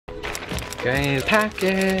Guys,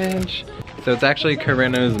 package! So it's actually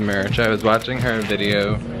Corinna's merch. I was watching her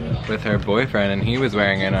video with her boyfriend and he was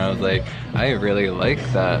wearing it and I was like, I really like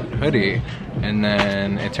that hoodie. And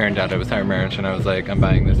then it turned out it was her merch and I was like, I'm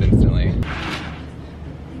buying this instantly.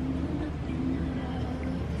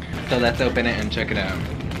 So let's open it and check it out.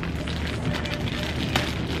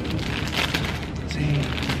 See?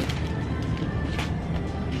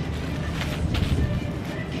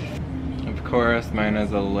 Of course, mine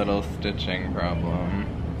has a little stitching problem.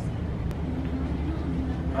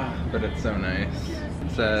 Oh, but it's so nice.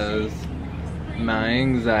 It says, my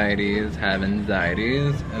anxieties have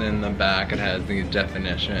anxieties, and in the back it has the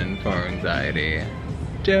definition for anxiety.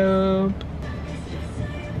 Dope!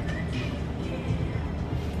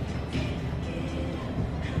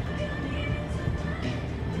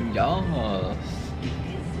 Yes!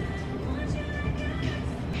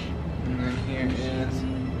 And then here is...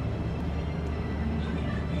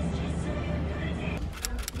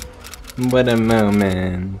 What a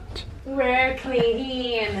moment. We're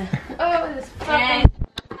clean. Oh, this fucking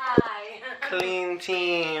Clean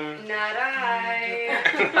team. Not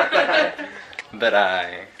I. But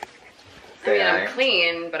I. Say I'm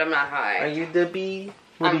clean, but I'm not high. Are you the bee?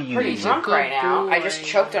 I'm pretty drunk right now. I just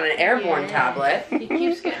choked on an airborne tablet. He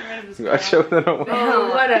keeps getting rid of his I choked on a what? Oh,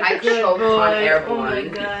 what a I good choked boy. on airborne. Oh my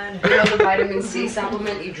god. You know the vitamin C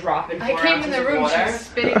supplement you drop in 4 I came in ounces the of room, she water? was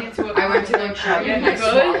spitting into a I went to go chug it and I Good?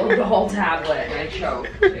 swallowed the whole tablet and I choked.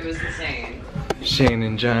 It was insane. Shane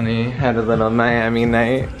and Johnny had a little Miami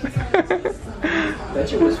night. That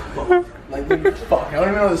shit was fuck. Like, fuck. I don't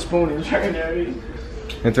even know the spoon is right there.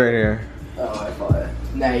 It's right here. Oh, I thought it.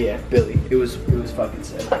 Nah, yeah, Billy. It was fucking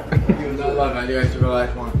sick. It was not love, I guys took the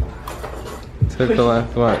last one. Took the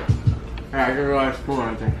last what? Yeah, I took the last spoon,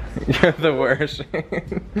 I think. You're the worst,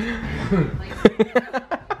 Shane.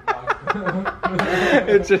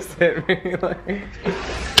 It just hit me like...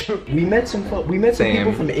 We met some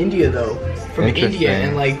people from India though. From India,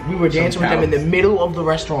 and like we were dancing with them in the middle of the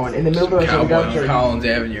restaurant. In the middle of the restaurant. Collins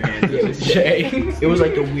Avenue. Yeah, it was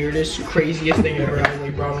like the weirdest, craziest thing ever. I was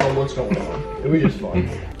like, bro, I don't know what's going on. It was just fun.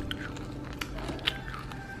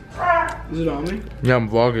 Is it on me? Yeah, I'm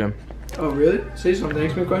vlogging. Oh really? Say something.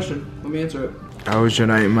 Ask me a question. Let me answer it. How was your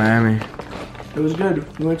night in Miami? It was good.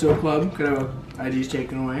 We went to a club. Could have IDs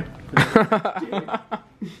taken away.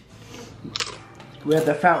 We had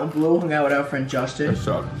the Fountain Blue. Hung out with our friend Justin. What's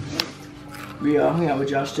up? We hung out with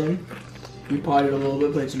Justin. We partied a little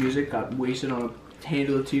bit, played some music, got wasted on a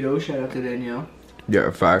handle of Tito's. Shout out to Danielle.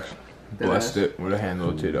 Yeah, facts. That Blessed ass. it with a handle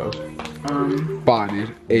of Tito's.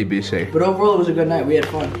 Bodied. ABC. But overall, it was a good night. We had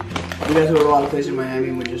fun. We got to a lot of places in Miami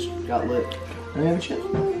and we just got lit. And we have a chance.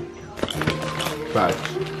 Facts.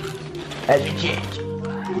 As a chance.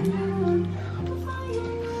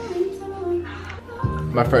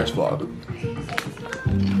 My first vlog.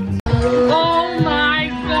 Oh my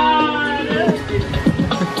god!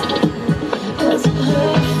 That's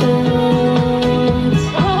perfect.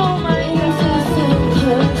 Oh my god!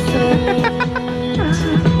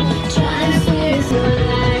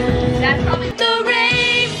 That's probably the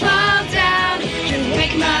rain fall down and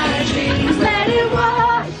wake my dreams. Let it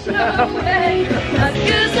wash away.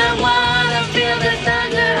 Cause I wanna feel the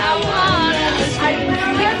thunder. I wanna swim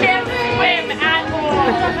Swim at all!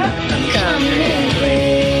 coming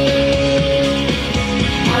clean.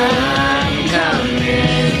 I'm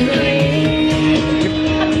coming clean.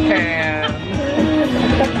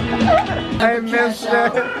 I missed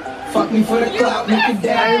it. Fuck me for the clout, make it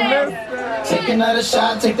down. Take another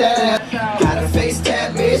shot, take that ass. Got a face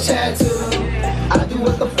tat, bitch tattoo. I do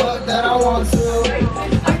what the fuck that I want to.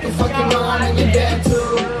 I can fuck your mom and your dad too.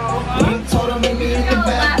 You told her meet me in the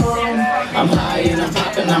bathroom. I'm high and I'm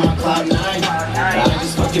popping, I'm on cloud 9. I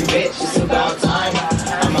just fuck your bitch, it's about time.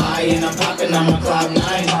 I'm high and I'm popping, I'm on cloud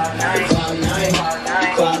 9. Cloud 9,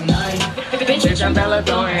 cloud 9. Bitch, I'm Bella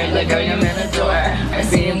Thorne, the girl you're meant to adore. It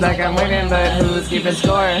seems like I'm winning, but who's keeping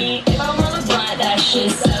score? If I'm on the blood, that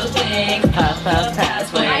shit's so big. Puff, puff,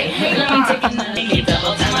 pass, wait. Let me take another hit,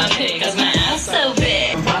 double time I pick, cause my ass so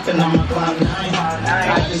big. I'm popping, I'm on cloud 9.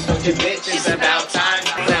 I just fuck your bitch, it's about time.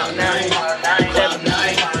 Cloud 9, cloud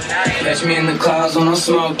 9. Catch me in the clouds when I'm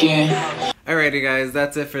smoking. Alrighty guys,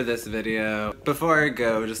 that's it for this video. Before I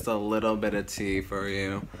go, just a little bit of tea for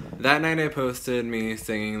you. That night I posted me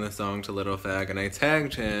singing the song to Little Fag and I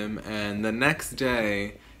tagged him, and the next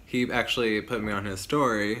day he actually put me on his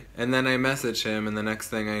story, and then I message him, and the next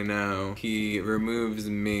thing I know, he removes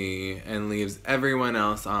me and leaves everyone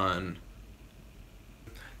else on.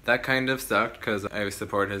 That kind of sucked because I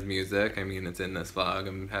support his music. I mean, it's in this vlog.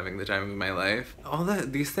 I'm having the time of my life.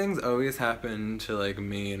 These things always happen to like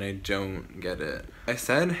me and I don't get it. I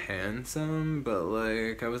said handsome, but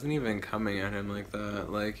like I wasn't even coming at him like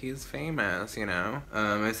that. Like, he's famous, you know?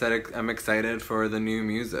 I said I'm excited for the new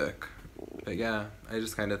music. But yeah, I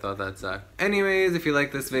just kind of thought that sucked. Anyways, if you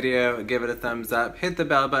like this video, give it a thumbs up. Hit the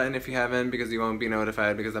bell button if you haven't, because you won't be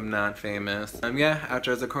notified because I'm not famous. Yeah,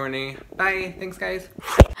 outros are corny. Bye. Thanks, guys.